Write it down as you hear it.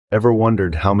Ever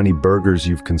wondered how many burgers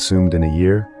you've consumed in a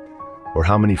year? Or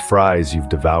how many fries you've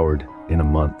devoured in a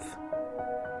month?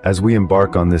 As we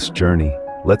embark on this journey,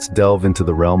 let's delve into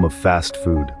the realm of fast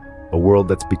food, a world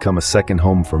that's become a second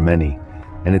home for many,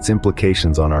 and its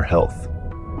implications on our health.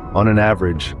 On an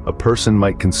average, a person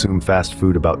might consume fast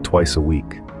food about twice a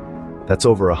week. That's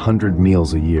over 100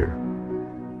 meals a year.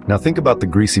 Now think about the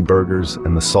greasy burgers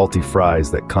and the salty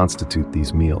fries that constitute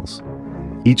these meals.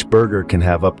 Each burger can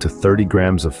have up to 30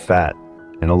 grams of fat,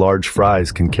 and a large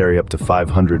fries can carry up to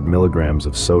 500 milligrams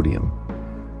of sodium.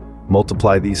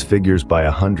 Multiply these figures by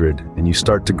 100, and you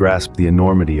start to grasp the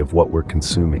enormity of what we're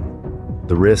consuming.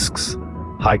 The risks: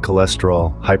 high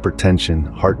cholesterol,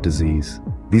 hypertension, heart disease.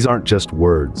 These aren't just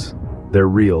words. They're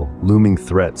real, looming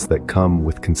threats that come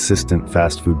with consistent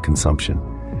fast food consumption.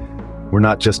 We're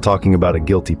not just talking about a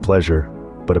guilty pleasure,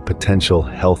 but a potential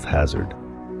health hazard.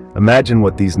 Imagine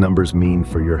what these numbers mean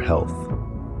for your health.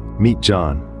 Meet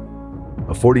John,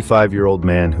 a 45-year-old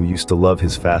man who used to love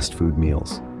his fast food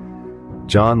meals.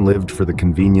 John lived for the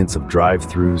convenience of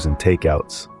drive-thrus and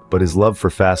takeouts, but his love for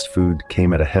fast food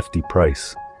came at a hefty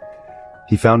price.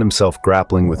 He found himself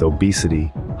grappling with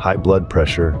obesity, high blood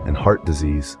pressure, and heart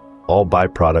disease, all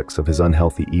byproducts of his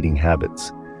unhealthy eating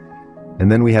habits.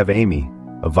 And then we have Amy,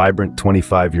 a vibrant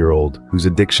 25-year-old whose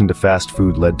addiction to fast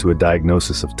food led to a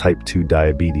diagnosis of type 2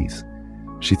 diabetes.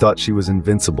 She thought she was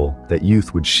invincible, that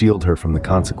youth would shield her from the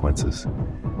consequences.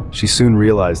 She soon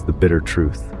realized the bitter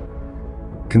truth.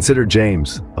 Consider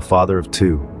James, a father of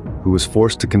two, who was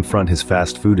forced to confront his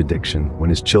fast food addiction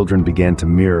when his children began to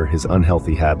mirror his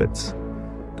unhealthy habits.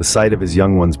 The sight of his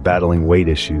young ones battling weight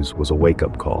issues was a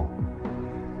wake-up call.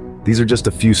 These are just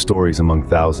a few stories among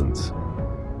thousands.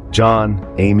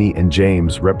 John, Amy, and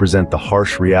James represent the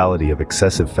harsh reality of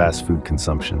excessive fast food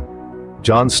consumption.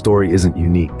 John's story isn't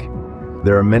unique.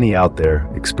 There are many out there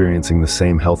experiencing the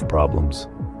same health problems.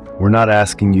 We're not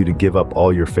asking you to give up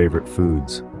all your favorite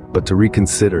foods, but to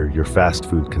reconsider your fast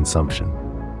food consumption.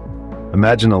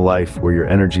 Imagine a life where your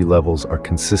energy levels are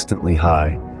consistently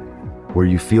high, where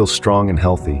you feel strong and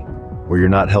healthy, where you're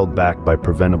not held back by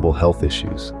preventable health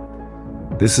issues.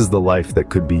 This is the life that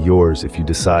could be yours if you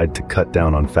decide to cut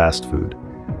down on fast food.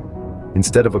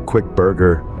 Instead of a quick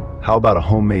burger, how about a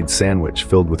homemade sandwich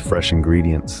filled with fresh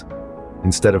ingredients?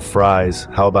 Instead of fries,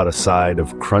 how about a side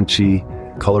of crunchy,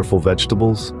 colorful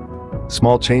vegetables?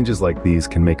 Small changes like these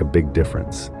can make a big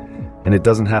difference, and it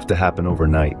doesn't have to happen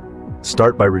overnight.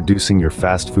 Start by reducing your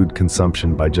fast food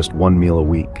consumption by just one meal a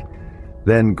week.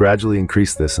 Then gradually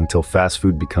increase this until fast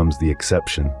food becomes the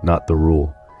exception, not the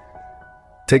rule.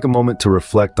 Take a moment to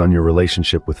reflect on your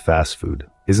relationship with fast food.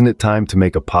 Isn't it time to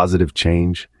make a positive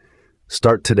change?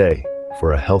 Start today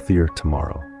for a healthier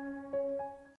tomorrow.